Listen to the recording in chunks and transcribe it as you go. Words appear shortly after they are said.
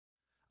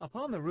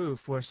Upon the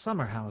roof were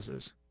summer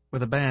houses, where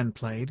the band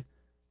played,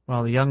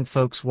 while the young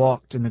folks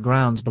walked in the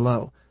grounds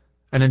below,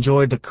 and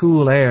enjoyed the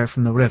cool air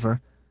from the river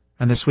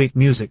and the sweet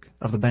music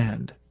of the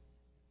band.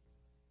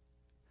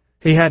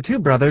 He had 2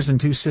 brothers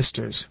and 2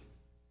 sisters.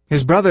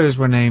 His brothers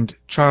were named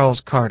Charles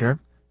Carter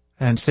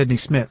and Sidney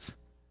Smith,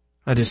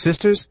 and his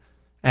sisters,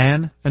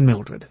 Anne and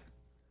Mildred.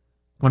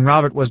 When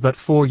Robert was but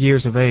 4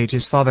 years of age,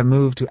 his father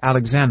moved to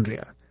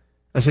Alexandria,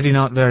 a city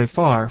not very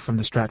far from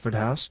the Stratford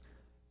house,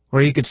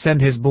 where he could send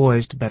his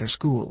boys to better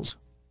schools.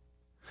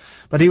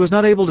 But he was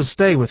not able to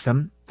stay with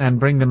them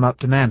and bring them up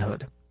to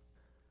manhood.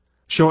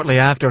 Shortly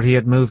after he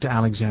had moved to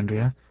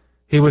Alexandria,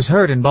 he was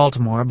hurt in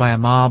Baltimore by a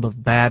mob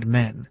of bad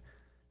men,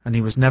 and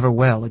he was never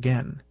well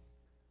again.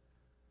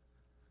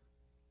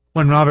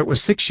 When Robert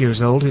was 6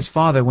 years old, his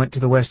father went to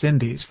the West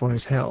Indies for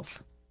his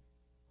health.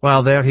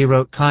 While there, he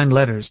wrote kind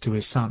letters to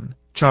his son,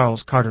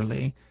 Charles Carter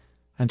Lee,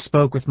 and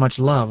spoke with much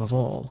love of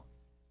all.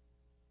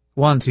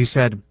 Once he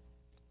said,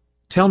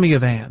 "Tell me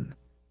of Anne.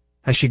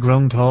 Has she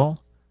grown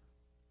tall?"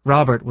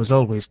 Robert was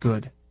always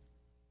good.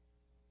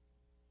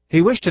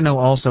 He wished to know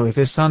also if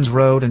his sons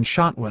rode and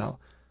shot well,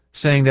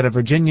 saying that a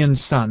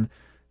Virginian's son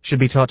should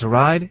be taught to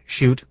ride,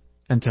 shoot,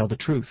 and tell the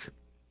truth.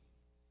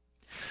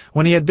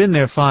 When he had been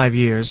there 5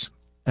 years,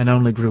 and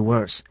only grew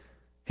worse,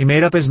 he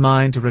made up his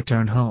mind to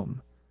return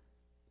home.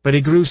 But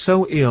he grew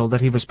so ill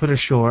that he was put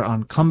ashore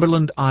on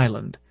Cumberland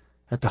Island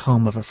at the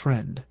home of a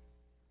friend.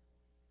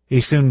 He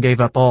soon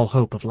gave up all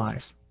hope of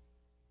life.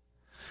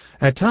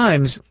 At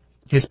times,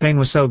 his pain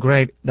was so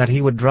great that he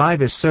would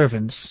drive his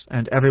servants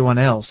and everyone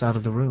else out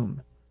of the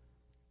room.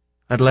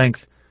 At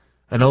length,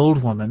 an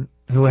old woman,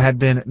 who had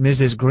been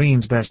Mrs.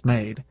 Green's best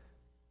maid,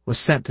 was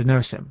sent to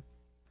nurse him.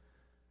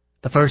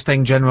 The first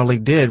thing General Lee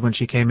did when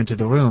she came into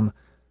the room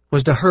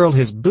was to hurl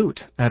his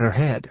boot at her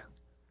head.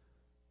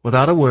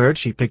 Without a word,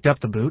 she picked up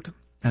the boot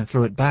and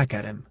threw it back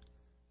at him.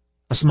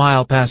 A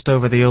smile passed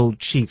over the old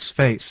chief's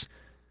face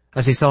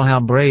as he saw how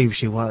brave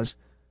she was,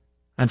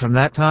 and from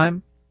that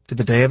time to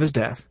the day of his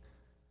death,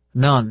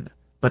 none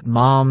but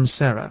Mom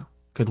Sarah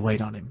could wait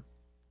on him.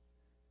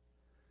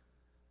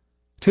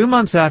 2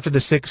 months after the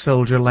sick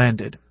soldier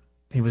landed,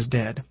 he was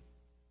dead.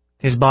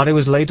 His body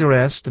was laid to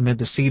rest amid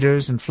the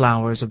cedars and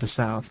flowers of the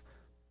South,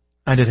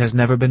 and it has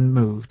never been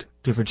moved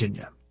to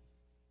Virginia.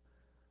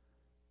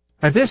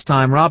 At this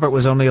time, Robert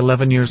was only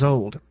 11 years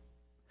old.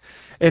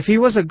 If he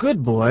was a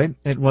good boy,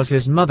 it was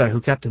his mother who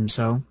kept him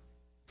so,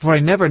 for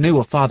he never knew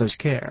a father's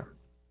care.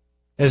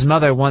 His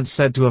mother once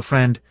said to a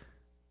friend,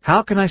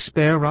 "How can I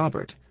spare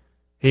Robert?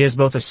 He is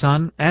both a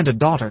son and a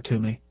daughter to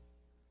me."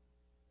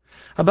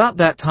 About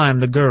that time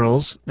the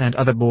girls and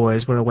other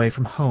boys were away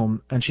from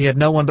home, and she had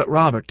no one but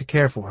Robert to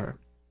care for her.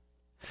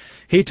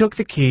 He took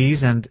the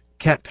keys and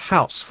kept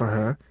house for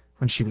her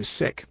when she was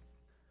sick,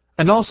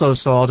 and also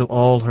saw to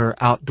all her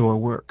outdoor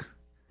work.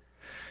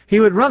 He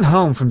would run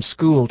home from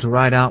school to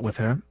ride out with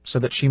her, so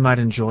that she might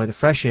enjoy the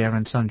fresh air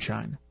and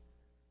sunshine.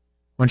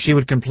 When she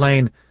would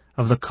complain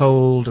of the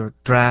cold or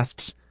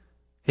draughts,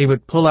 he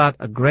would pull out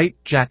a great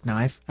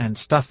jackknife and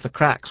stuff the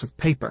cracks with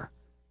paper,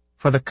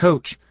 for the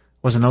coach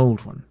was an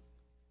old one.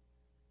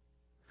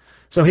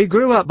 So he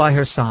grew up by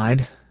her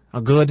side,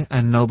 a good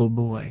and noble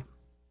boy.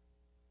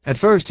 At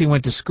first he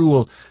went to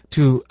school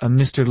to a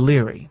Mr.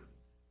 Leary,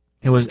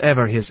 who was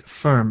ever his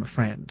firm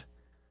friend.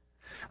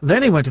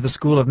 Then he went to the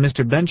school of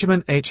Mr.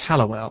 Benjamin H.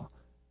 Hallowell,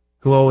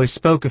 who always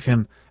spoke of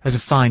him as a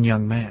fine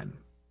young man.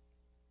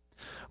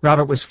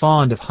 Robert was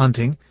fond of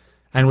hunting,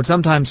 and would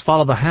sometimes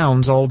follow the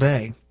hounds all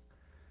day.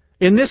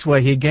 In this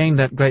way he gained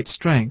that great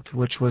strength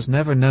which was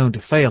never known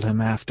to fail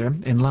him after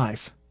in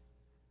life.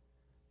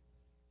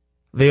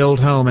 The old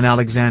home in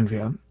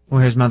Alexandria,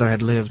 where his mother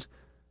had lived,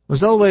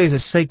 was always a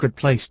sacred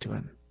place to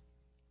him.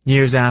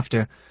 Years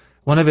after,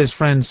 one of his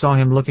friends saw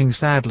him looking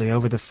sadly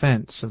over the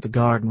fence of the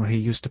garden where he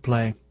used to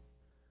play.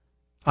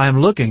 "I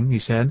am looking," he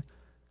said,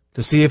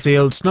 "to see if the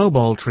old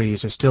snowball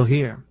trees are still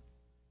here.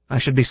 I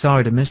should be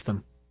sorry to miss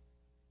them."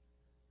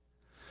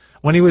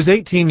 When he was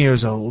 18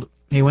 years old,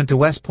 he went to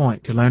West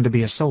Point to learn to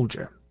be a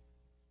soldier.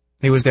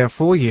 He was there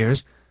 4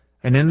 years,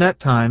 and in that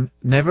time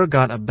never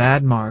got a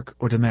bad mark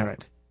or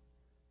demerit.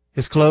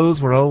 His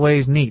clothes were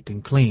always neat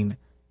and clean,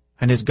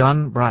 and his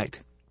gun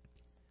bright.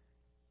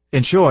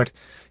 In short,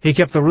 he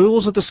kept the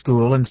rules of the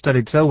school and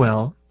studied so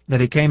well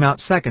that he came out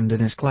second in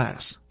his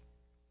class.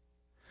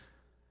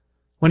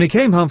 When he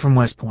came home from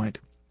West Point,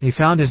 he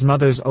found his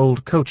mother's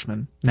old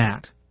coachman,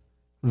 Nat,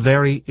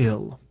 very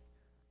ill.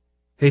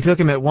 He took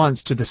him at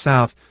once to the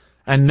South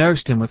and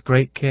nursed him with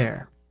great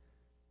care.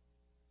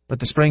 But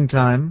the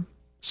springtime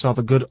saw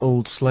the good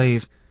old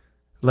slave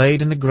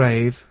laid in the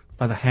grave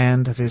by the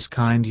hand of his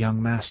kind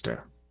young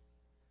master.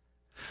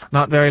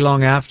 Not very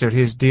long after,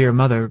 his dear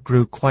mother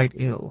grew quite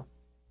ill.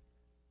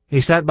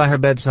 He sat by her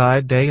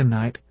bedside day and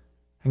night,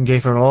 and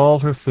gave her all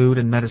her food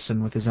and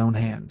medicine with his own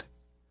hand.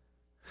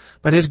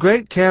 But his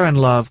great care and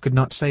love could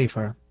not save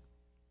her.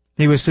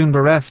 He was soon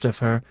bereft of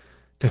her,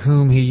 to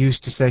whom he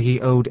used to say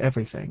he owed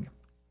everything.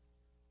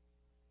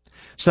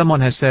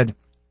 Someone has said,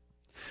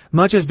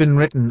 "Much has been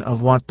written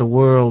of what the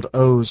world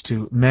owes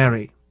to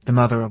Mary, the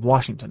mother of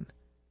Washington,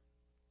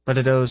 but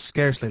it owes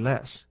scarcely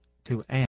less to Anne.